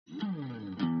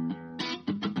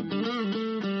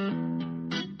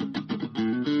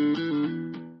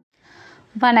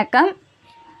வணக்கம்.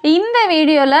 இந்த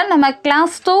வீடியோவில் நம்ம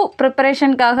கிளாஸ் 2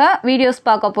 ப்ரிப்பரேஷனுக்காக வீடியோஸ்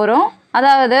பார்க்க போகிறோம்.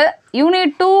 அதாவது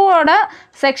யூனிட் 2ஓட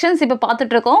செக்ஷன்ஸ் இப்போ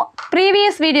பார்த்துட்ருக்கோம்.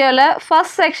 ப்ரீவியஸ் வீடியோவில்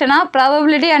ஃபர்ஸ்ட் செக்ஷனாக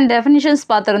ப்ராபபிலிட்டி அண்ட் டெஃபினிஷன்ஸ்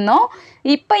பார்த்துருந்தோம்.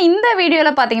 இப்போ இந்த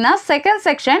வீடியோவில் பார்த்தீங்கன்னா second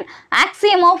section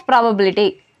Axiom of probability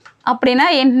அப்படின்னா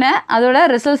என்ன, அதோட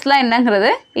ரிசல்ட்ஸ்லாம்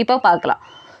என்னங்கிறது இப்போ பார்க்கலாம்.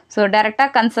 ஸோ டைரெக்டாக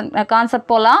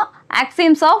கான்செப்ட் போகலாம்.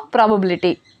 Axioms of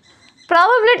probability.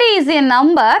 Probability is a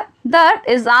number that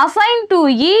is assigned to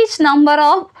each number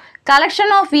of collection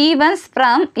of events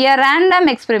from a random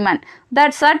experiment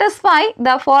that satisfy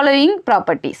the following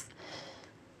properties.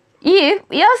 If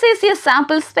S is a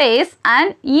sample space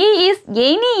and E is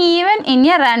any event in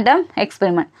a random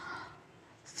experiment.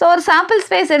 So ஒரு sample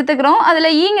space எடுத்துக்கிறோம். அதில்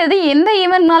ஈங்கிறது எந்த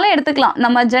ஈவெண்ட்னாலும் எடுத்துக்கலாம்.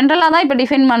 நம்ம ஜென்ரலாக தான் இப்போ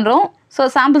define பண்ணுறோம். ஸோ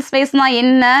சாம்பிள் ஸ்பேஸ்னால்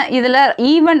என்ன, இதில்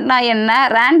ஈவெண்ட்னா என்ன,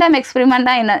 ரேண்டம்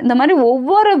எக்ஸ்பெரிமெண்ட்னா என்ன, இந்த மாதிரி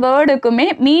ஒவ்வொரு வேர்டுக்குமே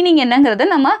மீனிங் என்னங்கிறது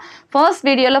நம்ம ஃபர்ஸ்ட்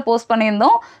வீடியோவில் போஸ்ட்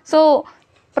பண்ணியிருந்தோம். So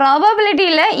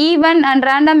ப்ராபபிலிட்டியில் event and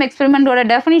random எக்ஸ்பெரிமெண்ட்டோட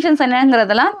definitions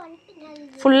என்னங்கிறதெல்லாம்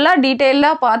ஃபுல்லாக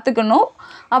டீட்டெயிலாக பார்த்துக்கணும்.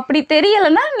 அப்படி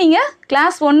தெரியலைன்னா நீங்கள்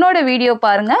கிளாஸ் 1ஓட வீடியோ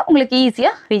பாருங்கள், உங்களுக்கு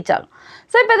ஈஸியாக ரீச் ஆகும்.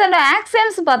 ஸோ இப்போ இதோட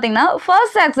ஆக்சியம்ஸ் பார்த்தீங்கன்னா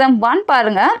ஃபர்ஸ்ட் ஆக்சியம் 1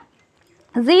 பாருங்கள்.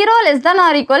 0 less than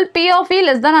or equal P of E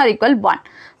less than or equal 1.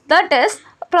 That is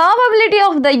probability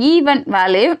of the event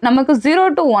value நமக்கு 0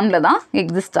 to 1 தான்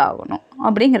எக்ஸிஸ்ட் ஆகணும்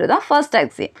அப்படிங்கிறது தான் ஃபர்ஸ்ட்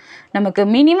ஆக்சியம். நமக்கு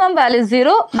minimum value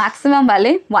 0, maximum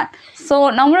value 1. So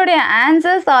நம்மளுடைய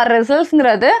ஆன்சர்ஸ் ஆர்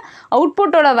ரிசல்ட்ஸ்ங்கிறது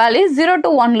அவுட்புட்டோட வேல்யூ 0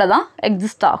 to 1 தான்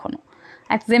exist ஆகணும்.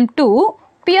 Axiom 2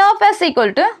 P of S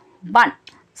equal to 1.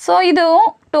 So இதுவும்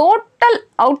டோட்டல்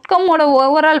அவுட்கம்மோட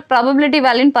ஓவரால் ப்ராபபிலிட்டி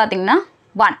வேல்யூன்னு பார்த்தீங்கன்னா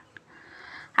 1.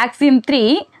 Axiom 3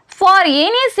 for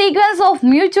any sequence of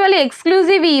mutually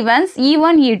exclusive events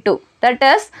E1, E2, that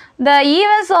is the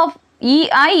events of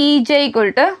EI, EJ equal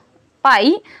to pi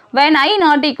when I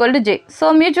not equal to j. So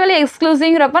mutually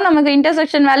exclusive நமக்கு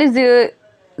intersection value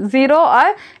 0 or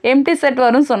empty set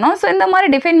வரும் சொன்னோம். So இந்த மாதிரி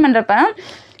define பண்ணுறப்ப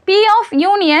P of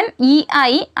union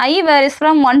EI, I varies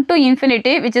from 1 to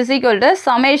infinity which is equal to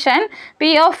summation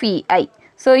P of EI.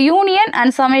 So union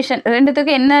and summation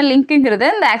ரெண்டுத்துக்கு என்ன லிங்க்குங்கிறது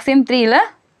இந்த Axiom 3ல்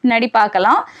முன்னாடி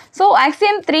பார்க்கலாம். So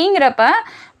Axiom 3ங்கிறப்ப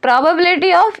probability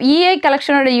of EI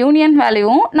கலெக்ஷனோட union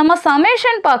வேல்யூவும் நம்ம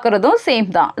சமேஷன் பார்க்குறதும் சேம்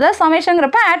தான். அதாவது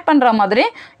சமேஷங்கிறப்ப ஆட் பண்ணுற மாதிரி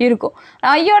இருக்கும்.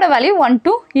 ஐயோட வேல்யூ 1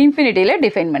 to infinity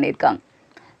டிஃபைன் பண்ணியிருக்காங்க.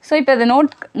 ஸோ இப்போ இது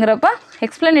நோட்ங்கிறப்ப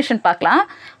எக்ஸ்பிளனேஷன் பார்க்கலாம்.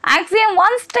 Axiom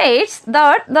 1 states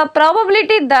that the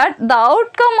probability that the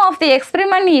outcome of the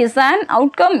experiment is an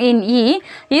outcome in E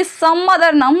is some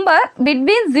other number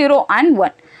between 0 and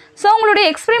 1. So உங்களுடைய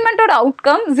எக்ஸ்பெரிமெண்ட்டோட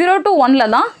அவுட்கம் 0 to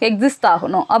 1 தான் exist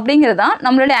ஆகணும் அப்படிங்கிறது தான்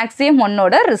நம்மளுடைய ஆக்சியம்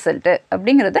 1ஓட ரிசல்ட்டு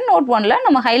அப்படிங்கிறது நோட் 1ல்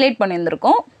நம்ம highlight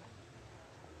பண்ணியிருந்திருக்கோம்.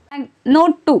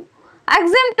 Note 2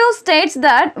 Axiom 2 states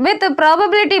that with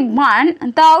probability 1,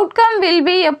 the outcome will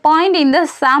be a point in the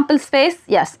sample space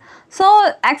S. So,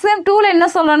 Axiom 2ல என்ன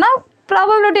சொல்லணும்னா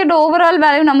probability overall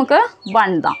value நமக்கு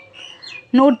 1 தான்.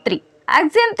 Note 3.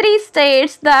 Axiom 3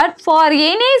 states that for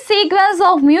any sequence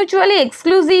of mutually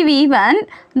exclusive event,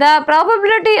 the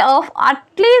probability of at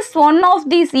least one of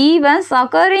these events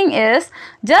occurring is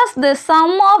just the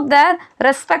sum of their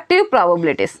respective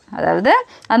probabilities. அதாவது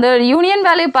அந்த union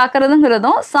value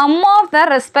பார்க்குறதுங்கிறதும் sum of their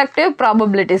respective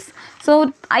probabilities. So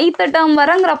ஐத்த term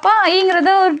வரங்கிறப்ப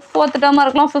ஐங்கிறது ஒரு 4th டேர்மாக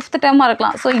இருக்கலாம், 5th டேர்மாக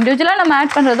இருக்கலாம். So இண்டிவிஜுவலாக நம்ம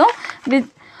add பண்ணுறதும் with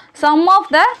some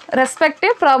of the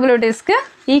respective ப்ராபபிலிட்டிஸ்க்கு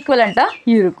ஈக்குவலண்ட்டாக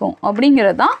இருக்கும்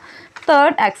அப்படிங்கிறது தான்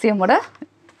தேர்ட் ஆக்சியமோட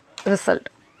ரிசல்ட்.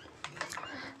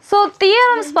 ஸோ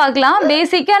தியரம்ஸ் பார்க்கலாம்.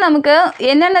 பேசிக்காக நமக்கு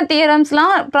என்னென்ன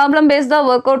தியரம்ஸ்லாம் ப்ராப்ளம் பேஸ்டாக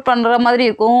ஒர்க் அவுட் பண்ணுற மாதிரி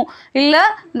இருக்கும். இல்லை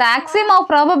இந்த ஆக்சியம் ஆஃப்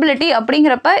ப்ராபபிலிட்டி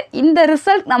அப்படிங்கிறப்ப இந்த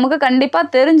ரிசல்ட் நமக்கு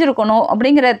கண்டிப்பாக தெரிஞ்சிருக்கணும்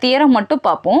அப்படிங்கிற தியரம் மட்டும்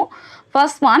பார்ப்போம்.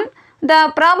 First one, the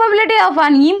probability of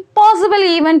an impossible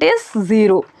event is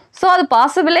 0. So அது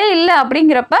பாசிபிளே இல்லை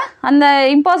அப்படிங்கிறப்ப அந்த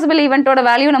இம்பாசிபிள் ஈவெண்ட்டோட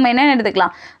வேல்யூ நம்ம என்னென்னு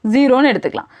எடுத்துக்கலாம், 0ன்னு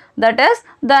எடுத்துக்கலாம். தட் இஸ்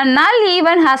த நல்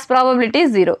ஈவெண்ட் ஹேஸ் ப்ராபபிலிட்டி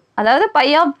 0. அதாவது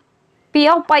பி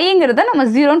ஆஃப் பைங்கிறத நம்ம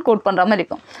 0ன்னு கோட் பண்ணுற மாதிரி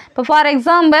இருக்கும். இப்போ ஃபார்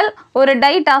எக்ஸாம்பிள் ஒரு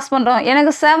டை டாஸ்க் பண்ணுறோம்,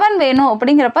 எனக்கு 7 வேணும்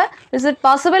அப்படிங்கிறப்ப is it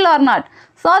possible R not?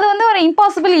 So அது வந்து ஒரு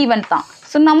இம்பாசிபிள் ஈவெண்ட் தான்.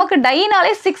 ஸோ நமக்கு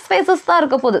டைனாலே 6 ஃபேஸஸ் தான்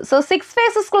இருக்க போகுது. ஸோ 6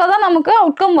 ஃபேஸஸ்குள்ளே தான் நமக்கு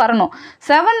அவுட்கம் வரணும்.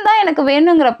 7 தான் எனக்கு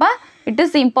வேணுங்கிறப்ப it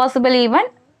is impossible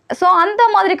event. So அந்த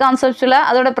மாதிரி கான்செப்டில்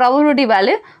அதோட ப்ராபபிலிட்டி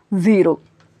வேல்யூ 0.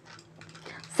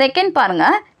 செகண்ட்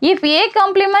பாருங்கள், if A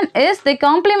complement is the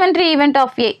complimentary event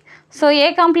of A. So A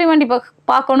complement இப்போ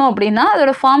பார்க்கணும் அப்படின்னா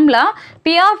அதோட formula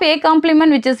P of A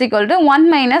complement which is equal to 1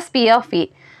 minus P of ஏ.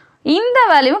 இந்த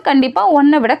வேல்யூவும் கண்டிப்பாக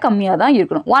 1 விட கம்மியாக தான்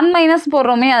இருக்கணும். 1 மைனஸ்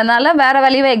போடுறோமே, அதனால் வேறு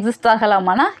வேல்யூவை எக்ஸிஸ்ட்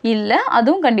ஆகலாமானா இல்லை,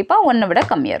 அதுவும் கண்டிப்பாக 1 விட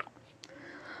கம்மியாக இருக்கும்.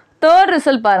 தேர்ட்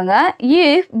ரிசல்ட் பாருங்கள்,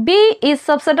 if B is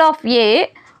subset of ஏ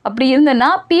அப்படி இருந்ததுன்னா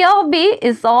P of B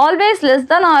is always less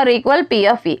than or equal P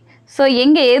of E. So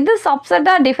எங்கே எது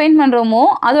சப்செட்டாக டிஃபைன் பண்ணுறோமோ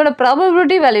அதோட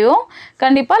ப்ராபபிலிட்டி வேல்யூவும்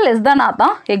கண்டிப்பாக லெஸ் than ஆர்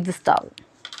தான் எக்ஸிஸ்ட் ஆகும்.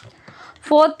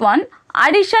 Fourth one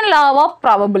addition law of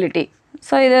probability.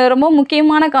 So இது ரொம்ப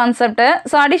முக்கியமான concept.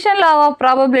 So addition law of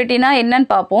ப்ராபபிலிட்டினா என்னன்னு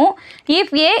பார்ப்போம்.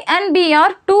 If A and B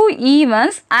are two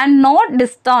events and not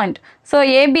disjoint. So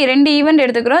AB ரெண்டு ஈவெண்ட்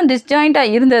எடுத்துக்கிறோம்,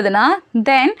 டிஸ்ஜாயிண்ட்டாக இருந்ததுன்னா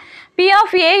தென் P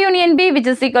of A union B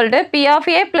which is equal to P of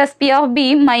A plus P of B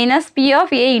minus P of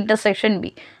A intersection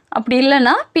B. அப்படி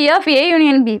இல்லைன்னா P of A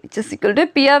union B which is equal to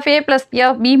P of A plus P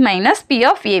of B minus P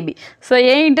of AB. So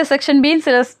A intersection B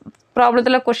சில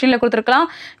ப்ராப்ளத்தில் கொஸ்டினில் கொடுத்துருக்கலாம்,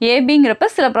 ஏபிங்கிறப்ப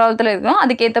சில ப்ராப்ளத்தில் இருக்கும்,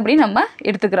 அதுக்கேற்றபடி நம்ம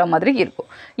எடுத்துக்கிற மாதிரி இருக்கும்.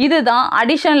 இதுதான்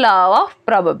addition law of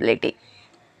probability.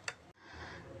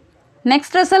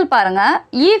 Next result பாருங்கள்.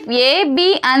 If A, B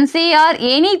and C are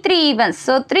any three events.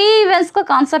 So three ஈவெண்ட்ஸ்க்கு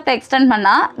concept extend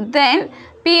பண்ணால் தென்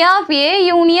P of A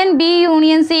union B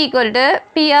union C equal to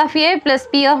P of A plus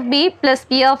P of B plus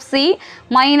P of C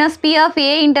minus P of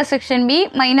A intersection B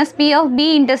minus P of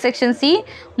B intersection C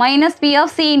minus P of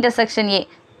C intersection A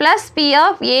plus P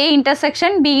of A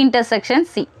intersection B intersection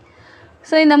C.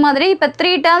 So இந்த மாதிரி இப்போ three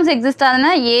terms exist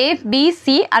ஆகுதுன்னா A, B,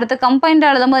 C, அடுத்து combined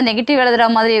எழுதும்போது negative எழுதுகிற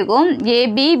மாதிரி இருக்கும்.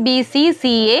 AB, BC,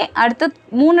 CA, அடுத்து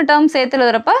மூணு டேர்ம் சேர்த்து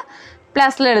எழுதுகிறப்ப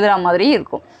ப்ளஸில் எழுதுகிற மாதிரி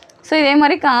இருக்கும். ஸோ இதே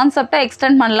மாதிரி கான்செப்டை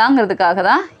எக்ஸ்டெண்ட் பண்ணலாங்கிறதுக்காக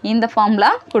தான் இந்த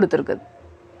ஃபார்முலா கொடுத்துருக்குது.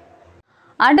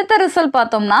 அடுத்த ரிசல்ட்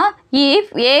பார்த்தோம்னா if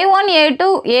A1, A2,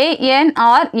 AN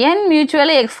are n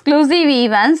mutually exclusive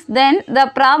events then the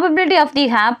probability of the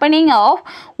happening of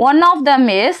one of them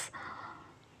is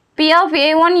P of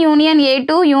A1 union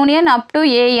A2 union up to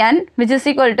AN which is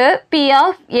equal to P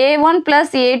of A1 plus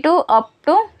A2 up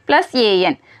to plus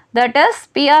AN. That is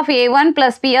P of A1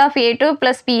 plus P of A2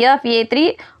 plus P of A3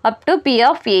 up to P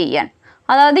of AN.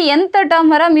 அதாவது nth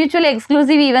term வர mutual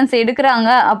exclusive events எடுக்கிறாங்க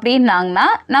அப்படின்னாங்கன்னா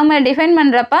நம்ம define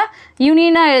பண்ணுறப்ப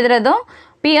யூனியனாக எழுதுறதும்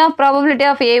P of probability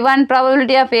of A1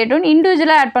 probability of A2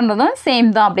 இண்டிவிஜுவலாக add பண்ணுறதும் same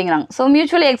தான் அப்படிங்கிறாங்க. So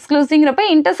mutual எக்ஸ்க்ளூசிங்கிறப்ப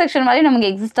intersection மாதிரி நமக்கு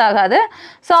எக்ஸிஸ்ட் ஆகாது.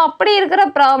 ஸோ அப்படி இருக்கிற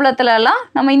ப்ராப்ளத்துலலாம்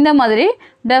நம்ம இந்த மாதிரி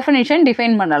டெஃபினிஷன்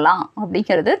டிஃபைன் பண்ணலாம்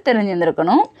அப்படிங்கிறது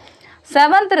தெரிஞ்சிருந்துருக்கணும்.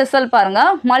 செவன்த் ரிசல்ட்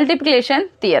பாருங்கள், multiplication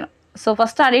theorem. So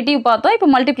first additive பார்த்தோம், இப்போ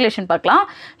மல்டிப்ளிகேஷன் பார்க்கலாம்.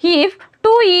 If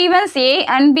two events A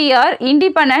and B are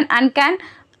independent and can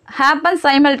happen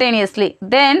simultaneously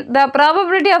then the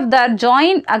probability of their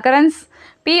joint occurrence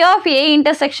P of A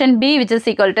intersection B which is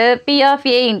equal to P of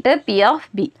A into P of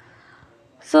B.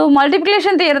 So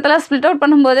multiplication தியரத்தில் split out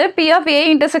பண்ணும்போது P of A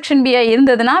intersection B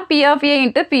இருந்ததுன்னா P of A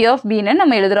into P of Bன்னு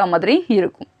நம்ம எழுதுகிற மாதிரி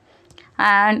இருக்கும்.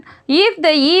 And if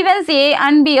the events A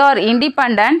and B are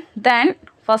independent then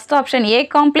first option A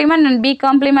complement and B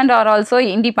complement are also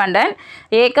independent.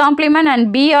 A complement and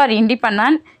B are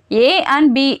independent. A and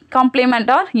B complement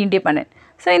are independent.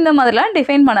 So இந்த மாதிரிலாம்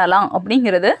define பண்ணலாம்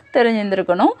அப்படிங்கிறது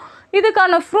தெரிஞ்சிருந்துருக்கணும்.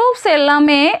 இதுக்கான proofs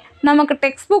எல்லாமே நமக்கு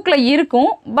text புக்கில்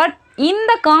இருக்கும். But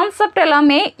இந்த கான்செப்ட்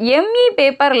எல்லாமே ME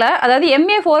பேப்பரில், அதாவது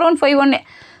MA4151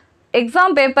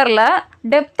 எக்ஸாம் பேப்பரில்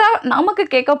டெப்த்தாக நமக்கு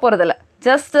கேட்க போகிறதில்ல.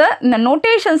 ஜஸ்ட்டு இந்த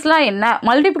நோட்டேஷன்ஸ்லாம் என்ன,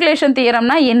 மல்டிப்ளிகேஷன்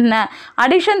தியரம்னா என்ன,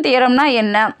 அடிஷன் தியரம்னா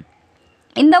என்ன,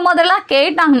 இந்த மாதிரிலாம்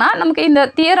கேட்டாங்கன்னா நமக்கு இந்த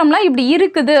தியரம்லாம் இப்படி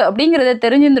இருக்குது அப்படிங்கிறத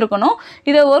தெரிஞ்சிருந்துருக்கணும்.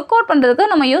 இதை ஒர்க் அவுட் பண்ணுறதுக்கு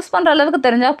நம்ம யூஸ் பண்ணுற அளவுக்கு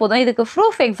தெரிஞ்சால் போதும். இதுக்கு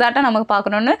ப்ரூஃப் எக்ஸாக்டாக நமக்கு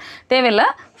பார்க்கணுன்னு தேவையில்லை.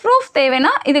 ப்ரூஃப்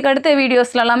தேவைன்னா இதுக்கு அடுத்த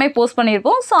வீடியோஸில் எல்லாமே போஸ்ட்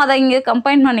பண்ணியிருப்போம். ஸோ அதை இங்கே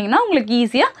கம்பைன் பண்ணிங்கன்னா உங்களுக்கு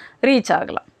ஈஸியாக ரீச்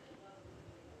ஆகலாம்.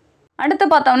 அடுத்து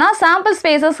பார்த்தோம்னா sample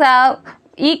spaces have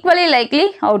equally likely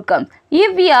outcomes. If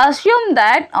we assume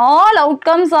that all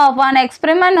outcomes of an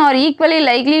experiment are equally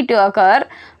likely to occur,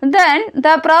 then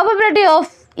the probability of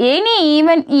any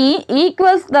event E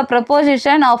equals the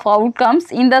proportion of outcomes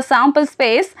in the sample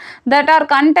space that are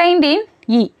contained in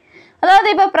E. அதாவது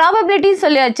இப்போ probability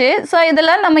சொல்லியாச்சு. So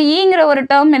இதில் நம்ம ஈங்கிற ஒரு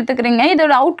term எடுத்துக்கிறீங்க,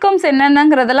 இதோட outcomes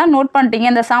என்னென்னங்கிறதெல்லாம் note பண்ணிட்டீங்க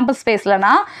இந்த sample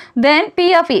ஸ்பேஸ்லனா then P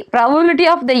of E probability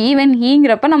of the event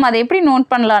ஈங்கிறப்ப நம்ம அதை எப்படி நோட்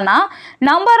பண்ணலான்னா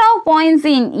number of points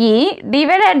in E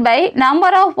divided by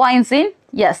number of points in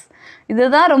yes.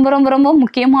 இதுதான் ரொம்ப ரொம்ப ரொம்ப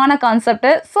முக்கியமான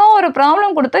கான்செப்ட். ஸோ ஒரு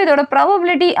ப்ராப்ளம் கொடுத்து இதோட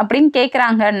ப்ராபபிலிட்டி அப்படின்னு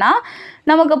கேட்குறாங்கன்னா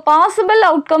நமக்கு பாசிபிள்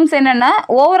அவுட்கம்ஸ் என்னென்ன,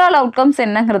 ஓவரால் அவுட்கம்ஸ்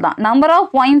என்னங்கிறது தான். Number of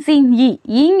points in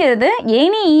ஈங்கிறது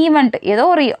any event, ஏதோ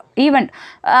ஒரு ஈவெண்ட்,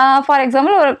 ஃபார்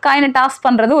எக்ஸாம்பிள் ஒரு காயினை டாஸ்க்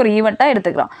பண்ணுறது ஒரு ஈவெண்ட்டாக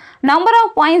எடுத்துக்கலாம். Number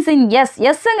of points in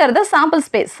எஸ்ஸுங்கிறது sample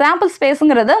space. Sample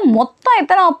ஸ்பேஸுங்கிறது மொத்தம்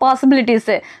எத்தனை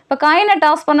பாசிபிலிட்டிஸு. இப்போ காயினை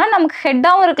டாஸ்க் பண்ணால் நமக்கு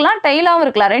ஹெட்டாகவும் இருக்கலாம் டெய்லாகவும்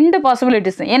இருக்கலாம், ரெண்டு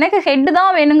பாசிபிலிட்டிஸ். எனக்கு ஹெட்டு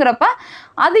தான் வேணுங்கிறப்ப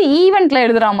அது ஈவெண்ட்டில்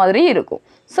எழுதுகிற மாதிரி இருக்கும்.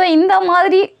 ஸோ இந்த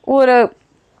மாதிரி ஒரு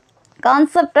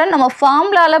கான்செப்டை நம்ம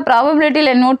ஃபார்முலாவில்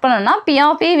ப்ராபபிலிட்டியில் நோட் பண்ணோம்னா P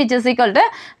of E which is equal to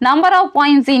number of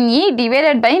points in E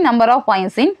divided by number of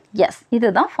points in S.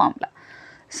 இதுதான் ஃபார்முலா.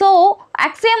 ஸோ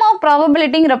axiom of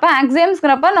probabilityங்கிறப்ப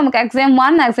axiomsங்கிறப்ப நமக்கு axiom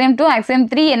 1 axiom 2 axiom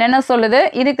 3 என்னென்ன சொல்லுது,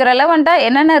 இதுக்கு ரெலவெண்ட்டாக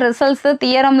என்னென்ன ரிசல்ட்ஸு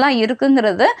தியரம்லாம்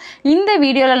இருக்குங்கிறது இந்த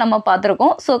வீடியோவில் நம்ம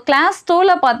பார்த்துருக்கோம். ஸோ கிளாஸ்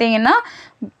 2ல் பார்த்தீங்கன்னா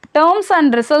டேர்ம்ஸ்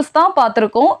அண்ட் ரிசல்ட்ஸ் தான்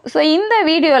பார்த்துருக்கோம். ஸோ இந்த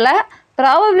வீடியோவில்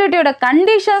ப்ராபபிலிட்டியோட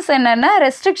கண்டிஷன்ஸ் என்னென்ன,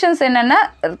 ரெஸ்ட்ரிக்ஷன்ஸ் என்னென்ன,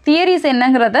 தியரிஸ்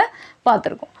என்னங்கிறத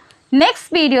பார்த்துருக்கோம்.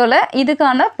 நெக்ஸ்ட் வீடியோவில்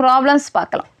இதுக்கான ப்ராப்ளம்ஸ்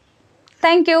பார்க்கலாம்.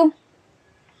 தேங்க்யூ.